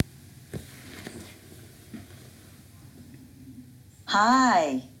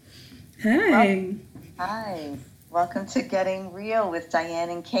Hi. Hey. Hi. Welcome to Getting Real with Diane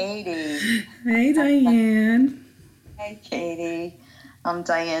and Katie. Hey, Diane. Hey, Katie. I'm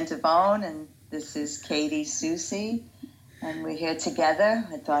Diane Divone, and this is Katie Soussi. And we're here together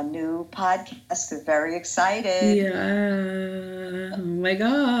with our new podcast. We're very excited. Yeah. Oh, my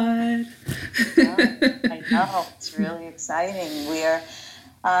God. I know. It's really exciting.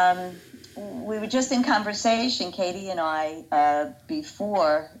 We were just in conversation, Katie and I,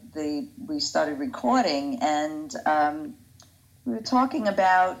 before we started recording, and we were talking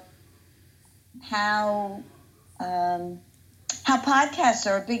about how podcasts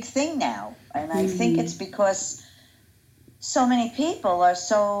are a big thing now, and I think it's because so many people are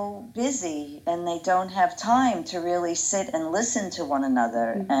so busy and they don't have time to really sit and listen to one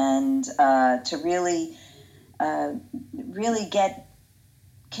another and to really get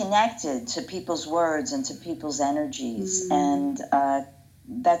connected to people's words and to people's energies. And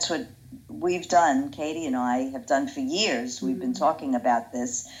that's what we've done, Katie and I have done for years. We've been talking about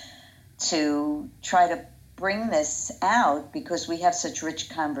this to try to bring this out because we have such rich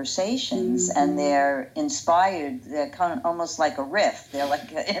conversations and they're inspired. They're kind of almost like a riff. They're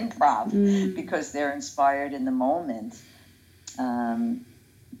like an improv because they're inspired in the moment.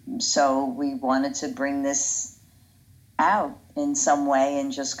 So we wanted to bring this out in some way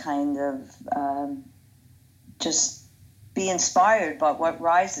and just kind of just be inspired by what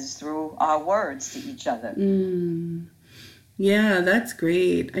rises through our words to each other. Yeah, that's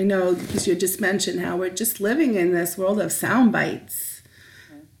great. I know because you just mentioned how we're just living in this world of sound bites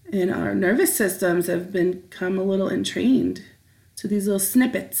and our nervous systems have become a little entrained to these little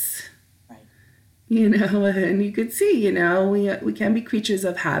snippets. Right. And you could see, we can be creatures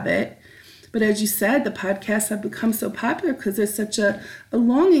of habit. But as you said, the podcasts have become so popular because there's such a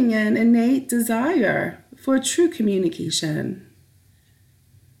longing and innate desire for true communication.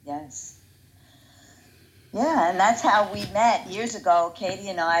 Yes. Yeah, and that's how we met years ago. Katie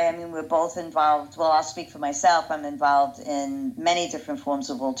and I mean, we're both involved. Well, I'll speak for myself. I'm involved in many different forms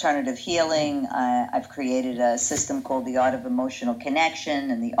of alternative healing. I've created a system called the Art of Emotional Connection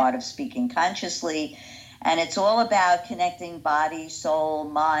and the Art of Speaking Consciously. And it's all about connecting body, soul,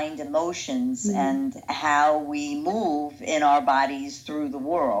 mind, emotions, and how we move in our bodies through the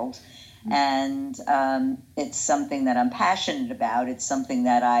world. And it's something that I'm passionate about. It's something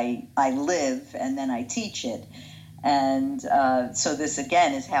that I live and then I teach it. And so this,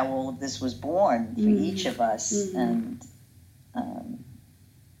 again, is how all of this was born for each of us. And I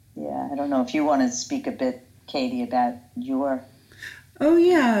don't know if you want to speak a bit, Katie, about your... Oh,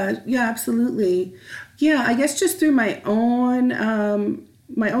 yeah, absolutely. Yeah, I guess just through my own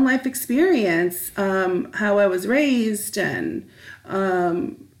life experience, how I was raised and,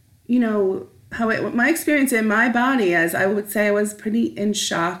 my experience in my body, as I would say I was pretty in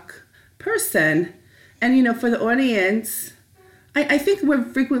shock person. And, for the audience, I think we're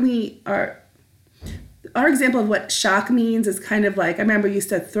frequently, our example of what shock means is kind of like, I remember I used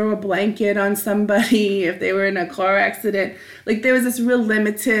to throw a blanket on somebody if they were in a car accident. Like there was this real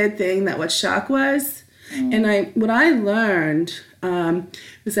limited thing that what shock was. And what I learned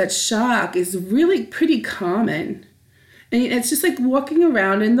was that shock is really pretty common. And it's just like walking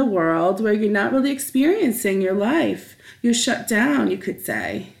around in the world where you're not really experiencing your life. You're shut down, you could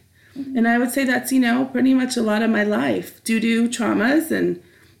say. And I would say that's, pretty much a lot of my life due to traumas and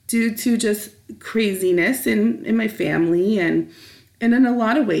due to just craziness in my family and in a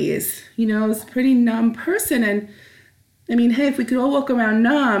lot of ways. I was a pretty numb person. And I mean, hey, if we could all walk around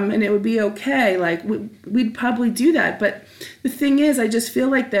numb and it would be okay, like we'd probably do that. But the thing is, I just feel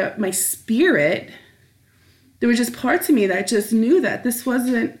like that my spirit, there were just parts of me that just knew that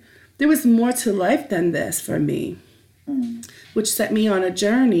there was more to life than this for me, which set me on a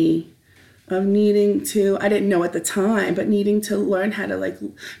journey of needing to, I didn't know at the time, but needing to learn how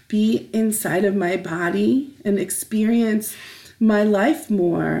to be inside of my body and experience my life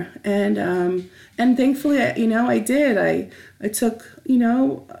more. And thankfully, I did. I took,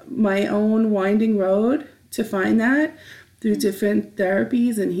 my own winding road to find that through different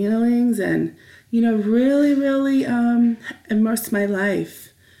therapies and healings and, really, really immersed my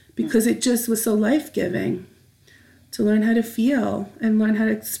life because it just was so life-giving to learn how to feel and learn how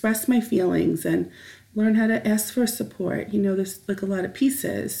to express my feelings and learn how to ask for support. There's like a lot of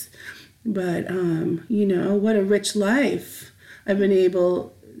pieces, but, what a rich life I've been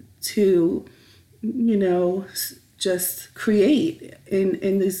able to, just create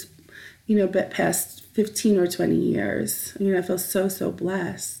in these, past 15 or 20 years. I feel so, so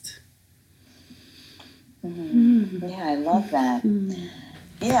blessed. Yeah, I love that.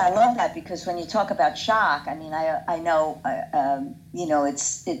 Yeah, I love that, because when you talk about shock, I mean, I know,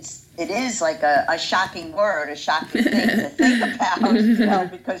 it is like a shocking word, a shocking thing to think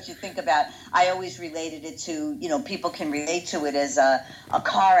about, because you think about, I always related it to, people can relate to it as a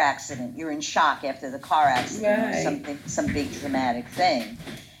car accident. You're in shock after the car accident, Right. or some big traumatic thing.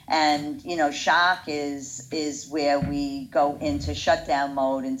 And, shock is where we go into shutdown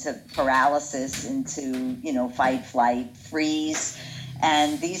mode, into paralysis, into, fight, flight, freeze.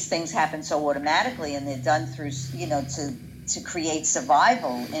 And these things happen so automatically, and they're done through, to create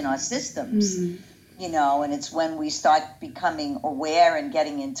survival in our systems, and it's when we start becoming aware and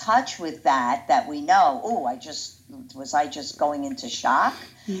getting in touch with that we know, oh, I just going into shock,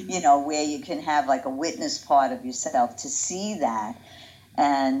 where you can have like a witness part of yourself to see that.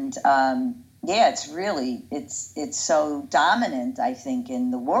 And it's really, it's so dominant, I think, in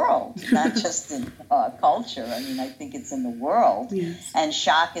the world, not just in culture. I mean, I think it's in the world. Yes. And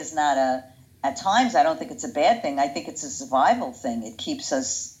shock is not at times, I don't think it's a bad thing. I think it's a survival thing. It keeps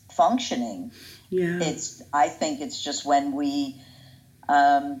us functioning. Yeah. I think it's just when we,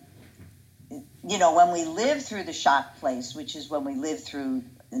 when we live through the shock place, which is when we live through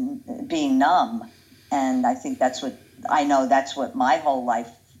being numb. And I think that's what my whole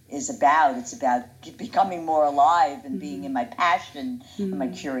life is about. It's about becoming more alive and being in my passion and my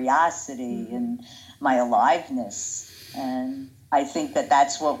curiosity and my aliveness. And I think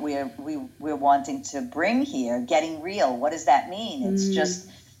that's what we're wanting to bring here, getting real. What does that mean? It's just,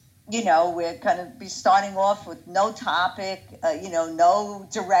 we're going to be starting off with no topic, no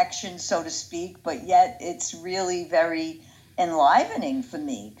direction, so to speak, but yet it's really very enlivening for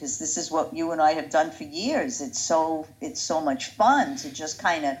me, because this is what you and I have done for years. It's so much fun to just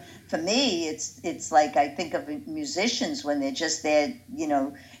kind of, for me, it's like I think of musicians when they're just there,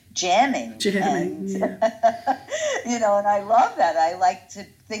 jamming. And, yeah. and I love that. I like to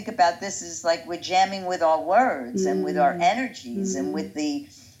think about this as like we're jamming with our words and with our energies and with the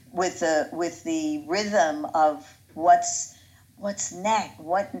rhythm of what's next,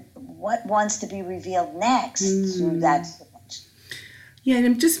 what wants to be revealed next through that. Yeah, and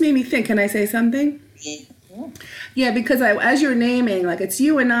it just made me think, can I say something? Yeah, because as you're naming, like, it's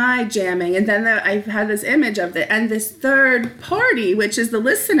you and I jamming, and then I've had this image of this third party, which is the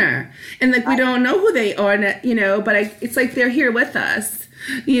listener, and like we don't know who they are, but it's like they're here with us.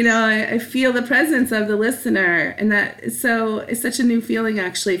 I feel the presence of the listener, and it's such a new feeling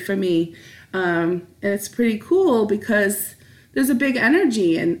actually for me, and it's pretty cool because there's a big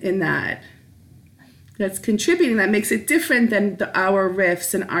energy in that. That's contributing, that makes it different than our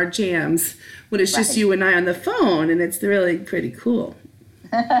riffs and our jams when it's just you and I on the phone, and it's really pretty cool.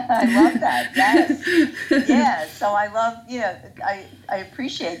 I love that. Yes. Yeah. So I love, I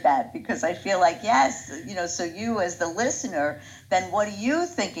appreciate that, because I feel like, yes, so you as the listener, then what are you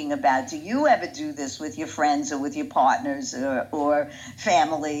thinking about? Do you ever do this with your friends or with your partners or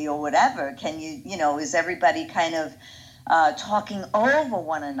family or whatever? Can you, is everybody kind of talking over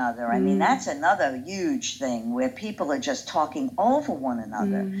one another? I mean, that's another huge thing, where people are just talking over one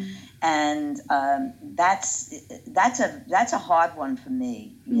another, and that's a hard one for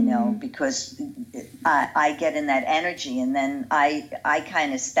me, because I get in that energy, and then I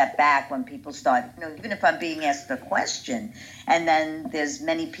kind of step back when people start, even if I'm being asked a question, and then there's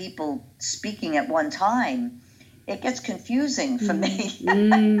many people speaking at one time, it gets confusing for me.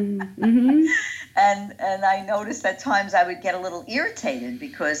 And I noticed at times I would get a little irritated,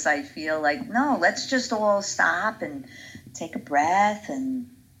 because I feel like, no, let's just all stop and take a breath and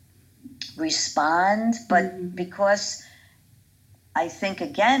respond. But because I think,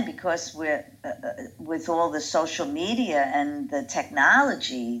 again, because we're with all the social media and the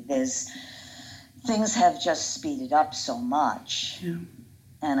technology, things have just speeded up so much. Yeah.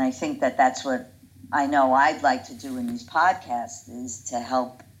 And I think that's what I know I'd like to do in these podcasts, is to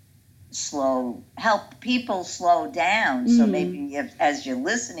help people slow down. So maybe as you're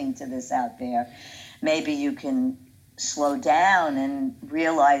listening to this out there, maybe you can slow down and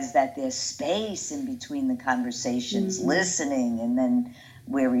realize that there's space in between the conversations, listening, and then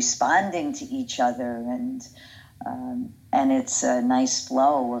we're responding to each other, and it's a nice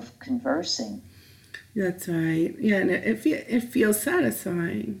flow of conversing. That's right. Yeah, and it feels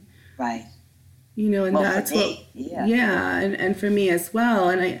satisfying. Right. And that's what, and for me as well.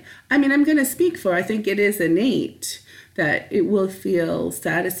 And I mean, I'm going to speak for, I think it is innate that it will feel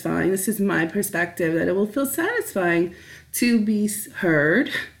satisfying. This is my perspective, that it will feel satisfying to be heard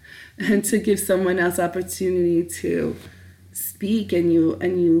and to give someone else opportunity to speak, and you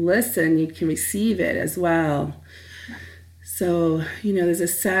listen, you can receive it as well. So, there's a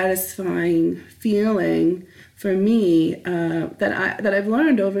satisfying feeling for me that I've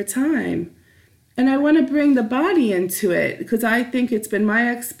learned over time. And I want to bring the body into it because I think it's been my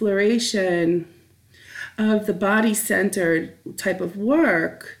exploration of the body-centered type of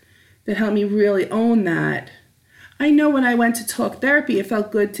work that helped me really own that. I know when I went to talk therapy, it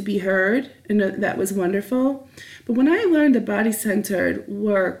felt good to be heard, and that was wonderful. But when I learned the body-centered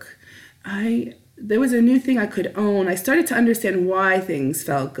work, there was a new thing I could own. I started to understand why things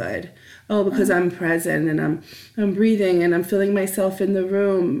felt good. Oh, because I'm present and I'm breathing and I'm feeling myself in the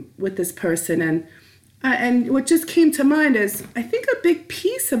room with this person. And what just came to mind is, I think a big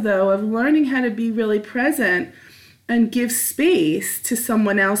piece of learning how to be really present and give space to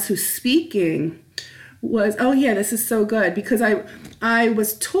someone else who's speaking was, oh yeah, this is so good. Because I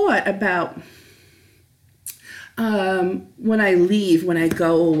was taught about when I leave, when I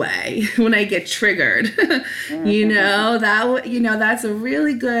go away, when I get triggered, that's a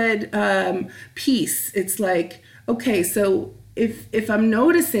really good piece. It's like, okay, so if I'm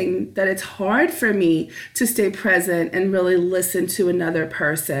noticing that it's hard for me to stay present and really listen to another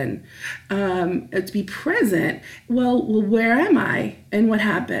person, to be present, well, where am I and what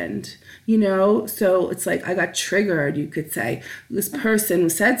happened? So it's like I got triggered, you could say. This person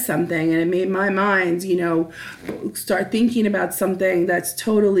said something and it made my mind, start thinking about something that's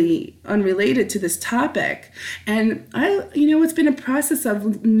totally unrelated to this topic. And it's been a process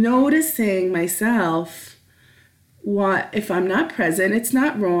of noticing myself. What if I'm not present? It's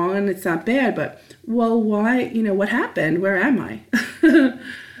not wrong and it's not bad, but well, why? What happened? Where am I?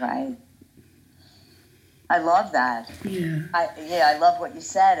 Right. I love that. Yeah. I love what you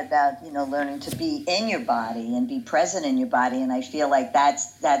said about learning to be in your body and be present in your body, and I feel like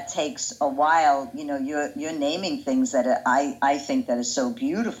that takes a while. You're naming things that I think that is so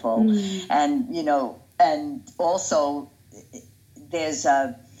beautiful, and and also there's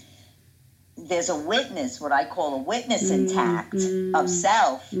a witness, what I call a witness intact of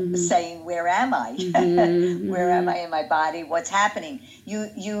self, saying, where am I? Where am I in my body? What's happening?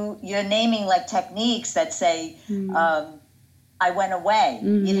 You're naming like techniques that say, I went away.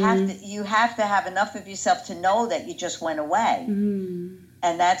 You have to have enough of yourself to know that you just went away.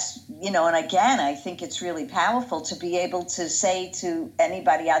 And that's, and again, I think it's really powerful to be able to say to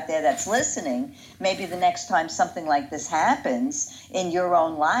anybody out there that's listening, maybe the next time something like this happens in your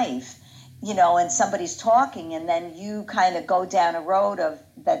own life, and somebody's talking, and then you kind of go down a road of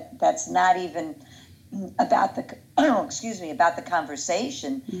that's not even about the about the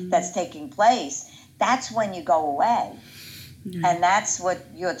conversation that's taking place. That's when you go away, and that's what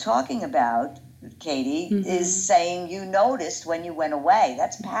you're talking about, Katie, is saying you noticed when you went away.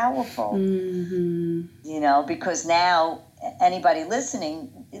 That's powerful, because now anybody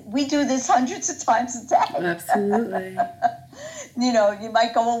listening, we do this hundreds of times a day. Absolutely. You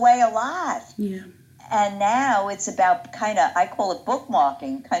might go away a lot. Yeah. And now it's about I call it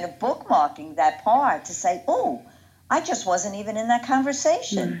bookmarking that part to say, oh, I just wasn't even in that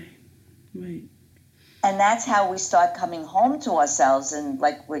conversation. Right. And that's how we start coming home to ourselves, and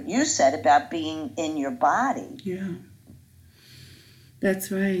like what you said about being in your body. Yeah.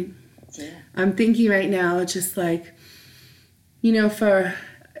 That's right. Yeah. I'm thinking right now, just like,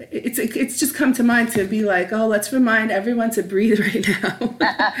 it's just come to mind to be like, oh, let's remind everyone to breathe right now.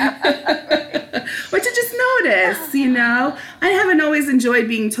 Or to just notice, I haven't always enjoyed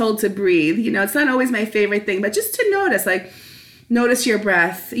being told to breathe. It's not always my favorite thing, but just to notice, like, notice your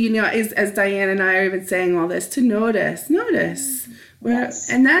breath, as Diane and I are even saying all this, to notice. Yes.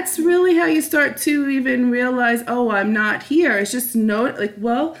 And that's really how you start to even realize, oh, I'm not here. It's just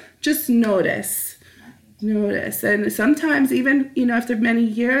just notice. Notice. And sometimes even, after many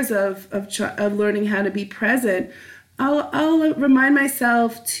years of learning how to be present, I'll remind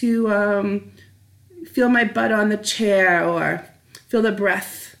myself to feel my butt on the chair, or feel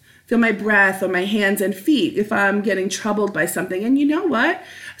my breath or my hands and feet if I'm getting troubled by something. And you know what?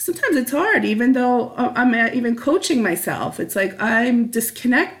 Sometimes it's hard, even though I'm even coaching myself. It's like I'm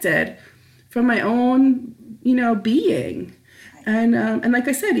disconnected from my own, being. And like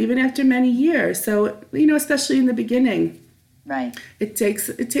I said, even after many years, so especially in the beginning, right? It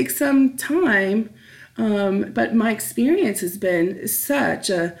takes some time, but my experience has been such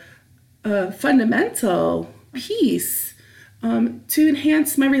a fundamental piece to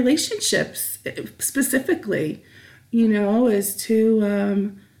enhance my relationships specifically. Is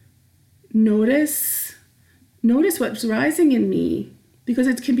to notice what's rising in me, because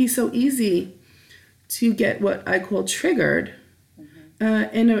it can be so easy to get what I call triggered.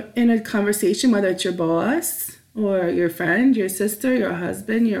 In a conversation, whether it's your boss or your friend, your sister, your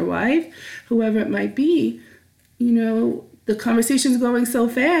husband, your wife, whoever it might be, the conversation's going so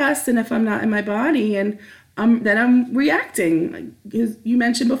fast, and if I'm not in my body and I'm reacting. You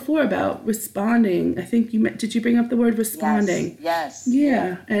mentioned before about responding. I think did you bring up the word responding? Yes.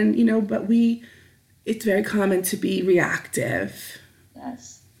 Yeah. And, but it's very common to be reactive.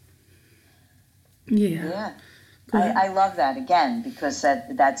 Yes. Yeah. I love that again, because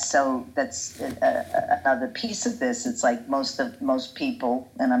that's another piece of this. It's like most people,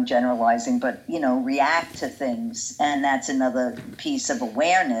 and I'm generalizing, but react to things, and that's another piece of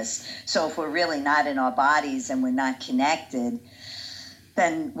awareness. So if we're really not in our bodies and we're not connected,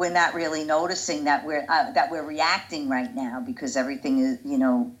 then we're not really noticing that we're reacting right now, because everything is,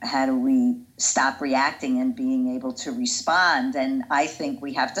 how do we stop reacting and being able to respond? And I think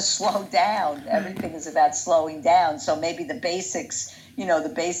we have to slow down. Everything is about slowing down. So maybe the basics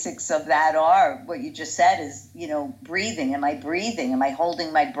of that are what you just said is, breathing. Am I breathing? Am I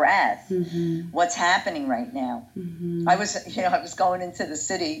holding my breath? Mm-hmm. What's happening right now? Mm-hmm. I was going into the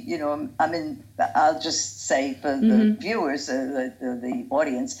city, I'm in, I'll just say for the viewers, the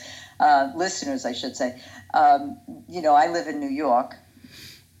audience, listeners, I should say, I live in New York,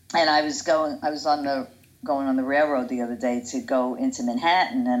 and I was going on the railroad the other day to go into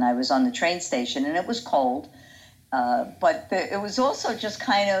Manhattan, and I was on the train station, and it was cold. But it was also just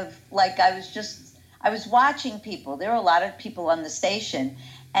kind of like I was watching people. There were a lot of people on the station,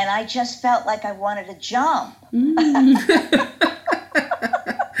 and I just felt like I wanted to jump.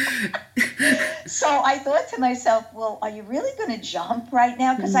 So I thought to myself, well, are you really going to jump right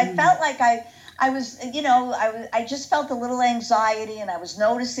now? Because I felt like I just felt a little anxiety, and I was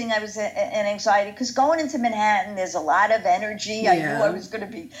noticing I was in anxiety, because going into Manhattan, there's a lot of energy. Yeah. I knew I was going to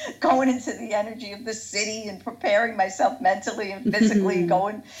be going into the energy of the city and preparing myself mentally and physically,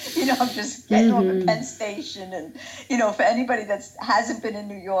 going, just getting off at Penn Station. And, for anybody that hasn't been in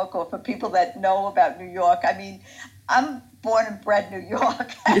New York, or for people that know about New York, I mean, I'm born and bred New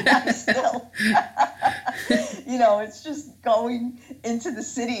York, and I'm still, it's just going into the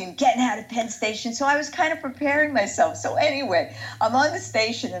city and getting out of Penn Station. So I was kind of preparing myself. So anyway, I'm on the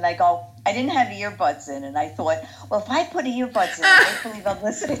station, and I didn't have earbuds in, and I thought, well, if I put earbuds in, I don't believe I'm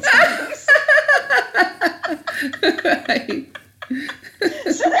listening to music. Right.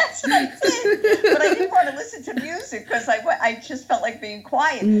 So that's what I did. But I didn't want to listen to music, because I just felt like being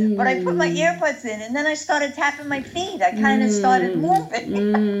quiet. But I put my earbuds in, and then I started tapping my feet. I kind of started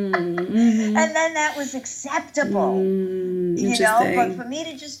moving. And then that was acceptable. But for me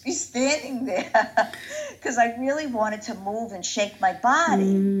to just be standing there, because I really wanted to move and shake my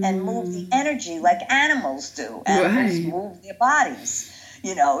body and move the energy like animals do. Animals move their bodies.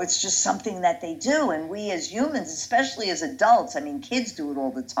 It's just something that they do. And we as humans, especially as adults, I mean, kids do it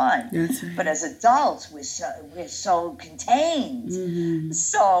all the time. That's right. But as adults, we're so contained.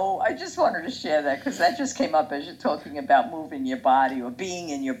 So I just wanted to share that, because that just came up as you're talking about moving your body or being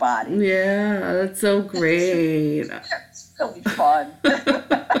in your body. Yeah, that's so great. It's really fun.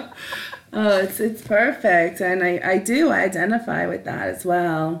 Oh, it's perfect. And I do identify with that as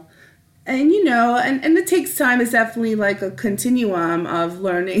well. And, and it takes time. It's definitely like a continuum of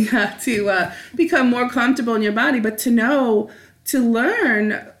learning how to become more comfortable in your body, but to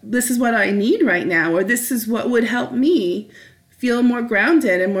learn, this is what I need right now, or this is what would help me feel more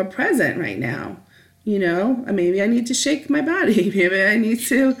grounded and more present right now. Maybe I need to shake my body. Maybe I need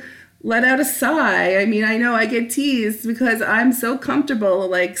to let out a sigh. I mean, I know I get teased because I'm so comfortable,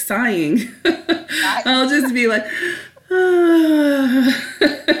 like, sighing. I'll just be like,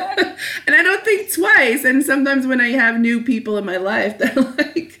 and I don't think twice. And sometimes when I have new people in my life, they're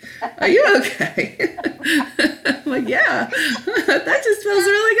like, are you okay? I'm like, yeah, that just feels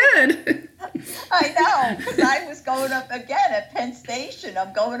really good. I know, because I was going up again at Penn Station.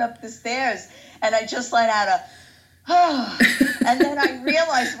 I'm going up the stairs, and I just let out a, and then I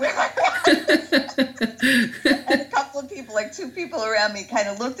realized where I was. And a couple of people, like 2 people around me, kind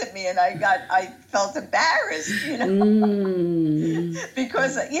of looked at me, and I felt embarrassed,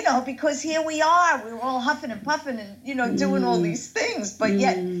 because here we are. We were all huffing and puffing and, doing all these things. But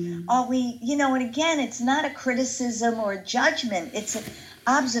yet, are we, and again, it's not a criticism or a judgment. It's an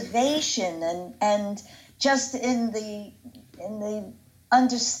observation and just in the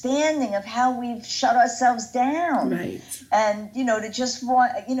understanding of how we've shut ourselves down. Right. And, to just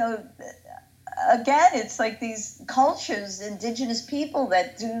want, again, it's like these cultures, indigenous people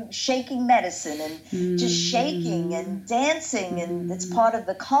that do shaking medicine and just shaking and dancing, and it's part of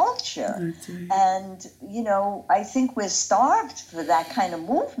the culture. Right. And, I think we're starved for that kind of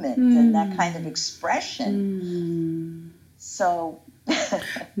movement and that kind of expression. So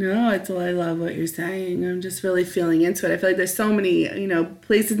No, I love what you're saying. I'm just really feeling into it. I feel like there's so many,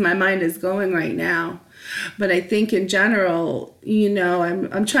 places my mind is going right now. But I think in general,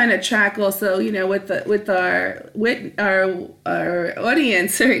 I'm trying to track also, with our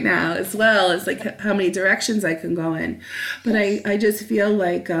audience right now as well as like how many directions I can go in. But I just feel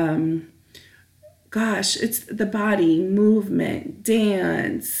like gosh, it's the body, movement,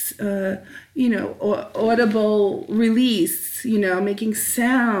 dance, audible release, making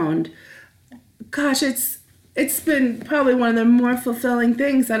sound. Gosh, it's been probably one of the more fulfilling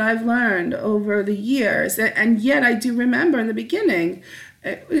things that I've learned over the years. And yet I do remember in the beginning,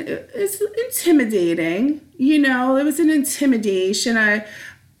 it's intimidating. There was an intimidation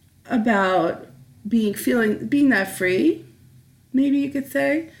about being that free, maybe you could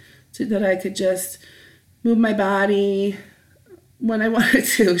say. That I could just move my body when I wanted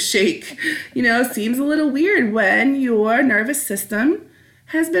to, shake. Seems a little weird when your nervous system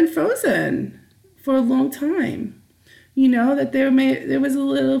has been frozen for a long time. That there was a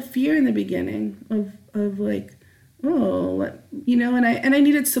little fear in the beginning of like, and I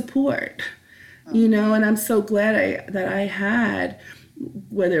needed support. And I'm so glad that I had,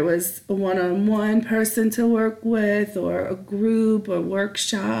 whether it was a one-on-one person to work with or a group or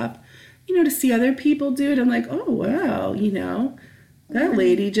workshop, to see other people do it. I'm like, oh, wow, that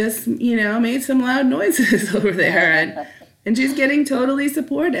lady just, made some loud noises over there and she's getting totally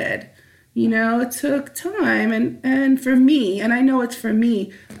supported. It took time and for me, and I know it's for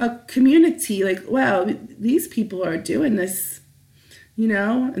me, a community like, wow, these people are doing this,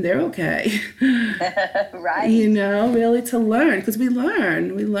 and they're okay. Right. Really to learn, because we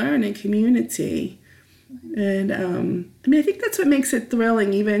learn in community. And I think that's what makes it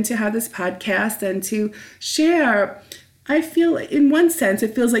thrilling, even to have this podcast and to share. I feel, in one sense,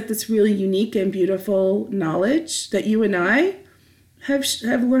 it feels like this really unique and beautiful knowledge that you and I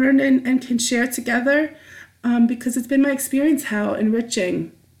have learned and can share together, because it's been my experience how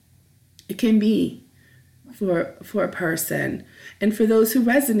enriching it can be for a person, and for those who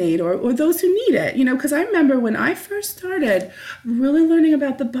resonate or those who need it, because I remember when I first started really learning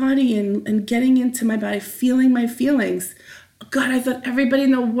about the body and getting into my body, feeling my feelings. God, I thought everybody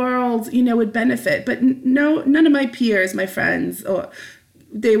in the world, would benefit, but no, none of my peers, my friends,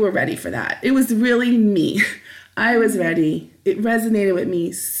 they were ready for that. It was really me. I was ready. It resonated with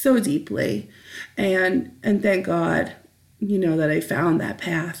me so deeply, and thank God, that I found that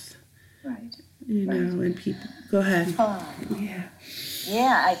path. Right. And people, go ahead. Oh. Yeah.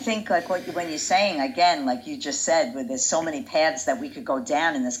 Yeah, I think like when you're saying, again, like you just said, where there's so many paths that we could go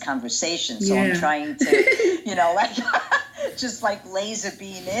down in this conversation. So I'm trying to, just like laser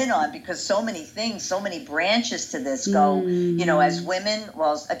beam in on, because so many things, so many branches to this go, as women,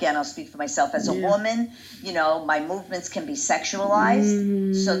 well, again, I'll speak for myself as a woman, my movements can be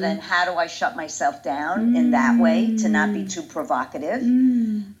sexualized. So then how do I shut myself down in that way to not be too provocative?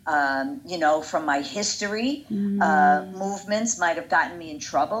 From my history, movements might have gotten me in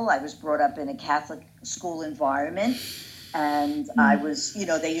trouble. I was brought up in a Catholic school environment, and I was,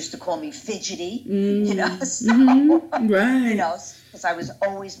 they used to call me fidgety, right. Because I was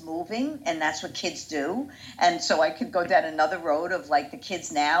always moving, and that's what kids do. And so I could go down another road of like the kids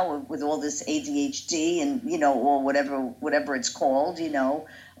now with all this ADHD and, or whatever it's called,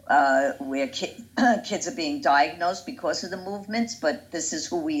 where kids are being diagnosed because of the movements, but this is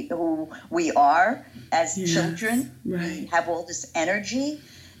who we are as children. Right. We have all this energy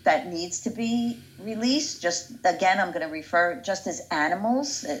that needs to be released. Just again, I'm going to refer just as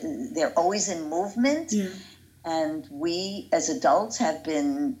animals. They're always in movement. Yeah. And we as adults have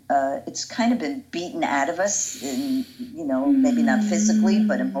been, it's kind of been beaten out of us in, maybe not physically,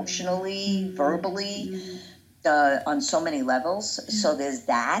 but emotionally, verbally, on so many levels. So there's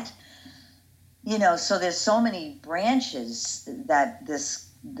that, so there's so many branches that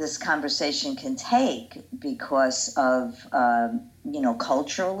this conversation can take because of,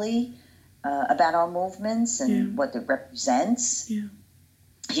 culturally, about our movements and what it represents,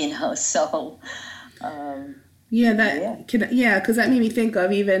 so... because that made me think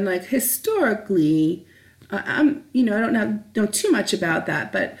of even like historically, I don't know too much about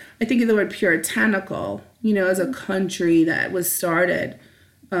that, but I think of the word puritanical, as a country that was started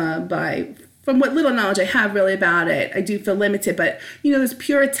from what little knowledge I have really about it, I do feel limited, but, this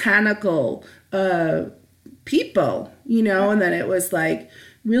puritanical people, and then it was like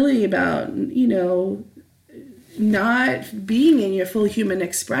really about, not being in your full human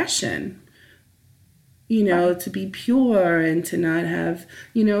expression. you know, to be pure and to not have,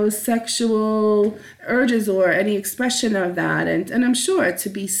 you know, sexual urges or any expression of that. And I'm sure to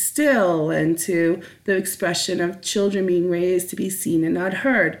be still, and to the expression of children being raised to be seen and not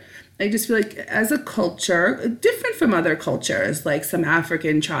heard. I just feel like as a culture, different from other cultures, like some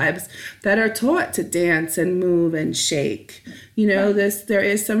African tribes that are taught to dance and move and shake. You know, there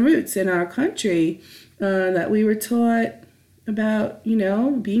is some roots in our country that we were taught about, you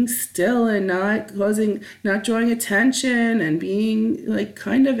know, being still and not drawing attention, and being like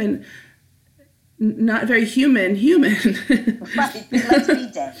kind of not very human. Right, let's be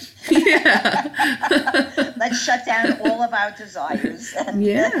dead. Yeah. Let's shut down all of our desires and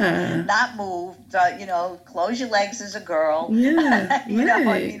not move. You know, close your legs as a girl. Yeah, you know,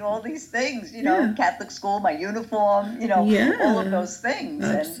 I mean, all these things. You know, Catholic school, my uniform. You know, all of those things.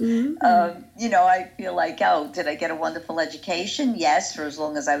 Absolutely. And you know, I feel like, oh, did I get a wonderful education? Yes, for as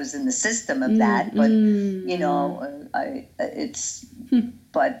long as I was in the system of that. But you know,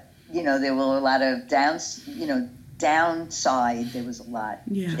 but. You know, there were a lot of downside. There was a lot,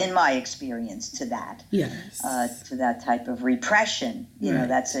 in my experience, to that. Yes. To that type of repression. You know,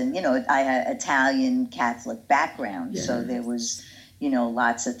 that's I had Italian Catholic background, so there was, you know,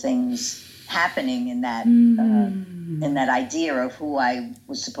 lots of things happening in that idea of who I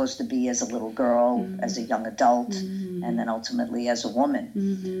was supposed to be as a little girl, as a young adult, and then ultimately as a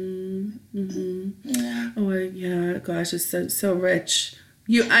woman. Yeah. Oh yeah, gosh, it's so rich.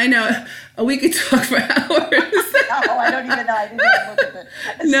 I know, we could talk for hours. Oh, I don't even know. I didn't even look at it.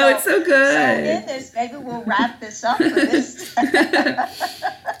 No, it's so good. So in this, maybe we'll wrap this up with this.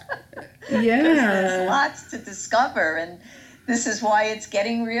 There's lots to discover, and this is why it's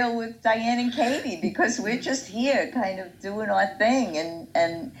getting real with Diane and Katie, because we're just here kind of doing our thing,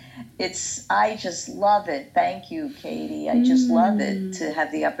 and I just love it. Thank you, Katie. I just love it to have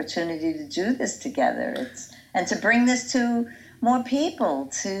the opportunity to do this together. And to bring this to more people.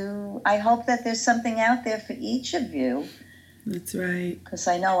 I hope that there's something out there for each of you. That's right. Because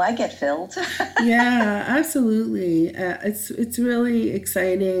I know I get filled. Yeah, absolutely. It's really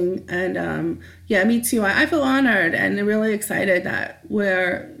exciting, and me too. I feel honored and really excited that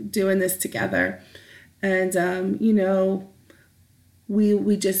we're doing this together, and you know,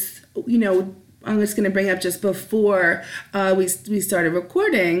 we just, you know, I'm just going to bring up, just before we started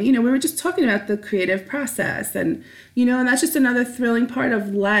recording, you know, we were just talking about the creative process, and, you know, and that's just another thrilling part of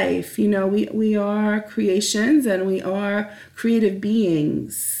life. You know, we are creations, and we are creative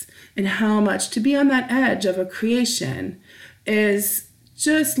beings, and how much to be on that edge of a creation is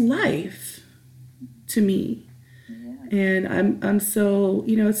just life to me. Yeah. And I'm so,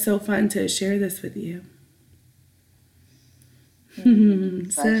 you know, it's so fun to share this with you. So I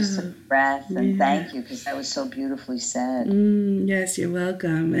just took a breath, and thank you, because that was so beautifully said. Yes, you're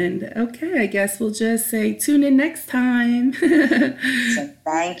welcome. And okay, I guess we'll just say tune in next time. So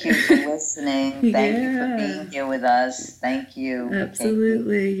thank you for listening. Thank you for being here with us. Thank you.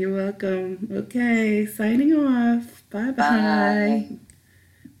 Absolutely. Katie. You're welcome. Okay, signing off. Bye-bye. Bye.